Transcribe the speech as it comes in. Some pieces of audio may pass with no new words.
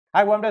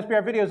Hi, welcome to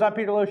SBR Videos. I'm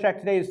Peter Loshak.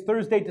 Today is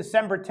Thursday,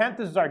 December 10th.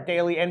 This is our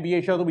daily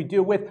NBA show that we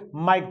do with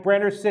Mike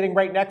Brenner sitting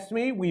right next to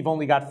me. We've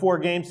only got 4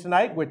 games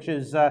tonight, which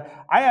is, I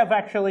have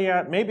actually,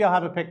 maybe I'll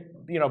have a pick,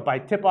 by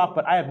tip-off,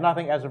 but I have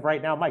nothing as of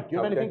right now. Mike, do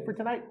you have anything for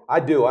tonight? I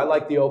do. I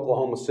like the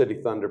Oklahoma City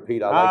Thunder,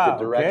 Pete. I like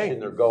the direction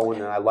they're going,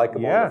 and I like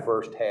them on the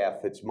first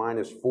half. It's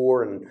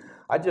 -4, and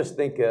I just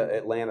think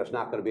Atlanta's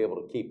not going to be able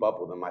to keep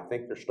up with them. I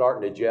think they're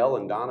starting to gel,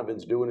 and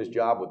Donovan's doing his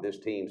job with this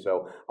team.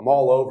 So I'm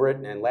all over it,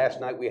 and last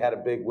night we had a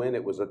big win.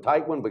 It was a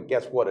tight one, but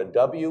guess what? A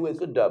W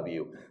is a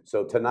W.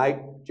 So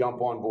tonight,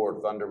 jump on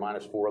board. Thunder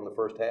 -4 in the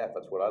first half.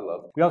 That's what I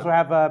love. We also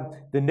have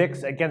the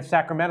Knicks against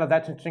Sacramento.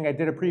 That's interesting. I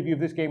did a preview of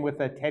this game with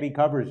Teddy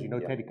Covers. You know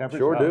Teddy Covers?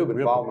 Sure do.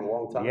 Been following him a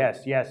long time.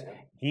 Yes, yes.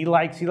 He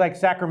likes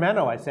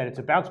Sacramento. I said it's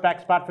a bounce back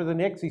spot for the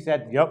Knicks. He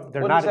said, "Yep,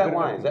 they're not." What is that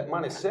line? Is that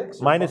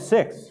 -6?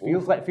 -6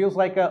 feels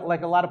like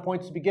a lot of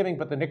points to be giving,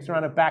 but the Knicks are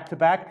on a back to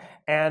back,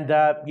 and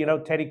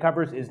Teddy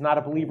Covers is not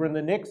a believer in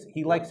the Knicks.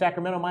 He likes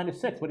Sacramento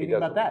 -6. What do you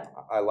think about that?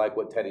 I like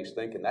what Teddy's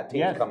thinking. That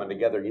team's coming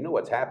together. You know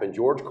what's happened?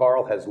 George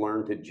Karl has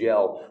learned to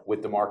gel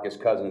with DeMarcus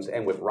Cousins,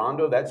 and with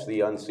Rondo, that's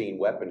the unseen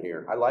weapon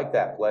here. I like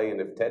that play, and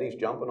if Teddy's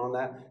jumping on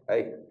that,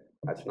 hey,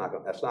 that's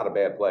not a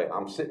bad play.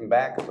 I'm sitting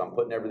back because I'm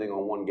putting everything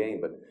on one game,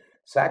 but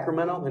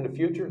Sacramento in the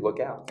future,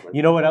 look out.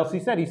 You know what else he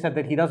said? He said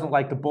that he doesn't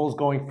like the Bulls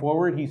going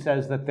forward. He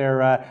says that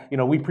they're,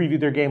 we previewed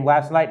their game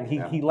last night, and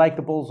he liked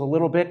the Bulls a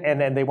little bit,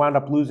 and they wound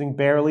up losing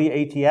barely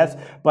ATS.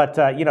 But,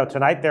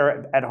 tonight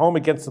they're at home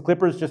against the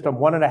Clippers, just a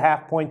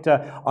 1.5-point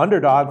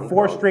underdog.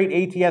 4 straight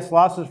ATS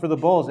losses for the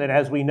Bulls. And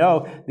as we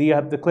know,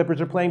 the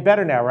Clippers are playing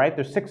better now, right?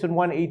 They're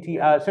 6-1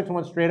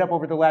 6-1 straight up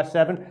over the last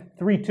 7,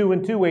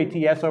 3-2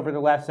 ATS over the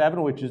last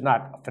 7, which is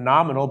not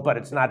phenomenal, but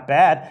it's not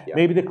bad. Yeah.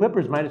 Maybe the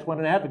Clippers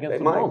 -1.5 against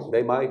the Bulls.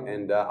 They might,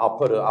 and I'll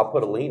put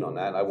a lean on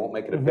that. I won't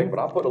make it a pick, but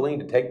I'll put a lean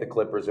to take the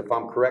Clippers. If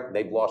I'm correct,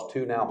 they've lost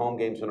 2 now home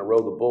games in a row.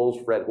 The Bulls,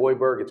 Fred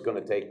Hoiberg. It's going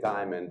to take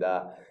time, and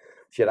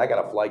I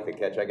got a flight to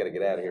catch. I got to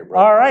get out of here, bro.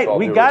 All right,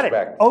 we got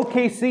it.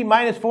 OKC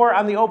 -4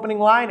 on the opening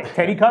line.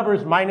 Teddy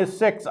Covers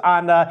 -6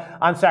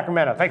 on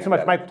Sacramento. Thanks so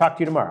much, Mike. We'll talk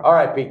to you tomorrow. All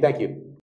right, Pete. Thank you.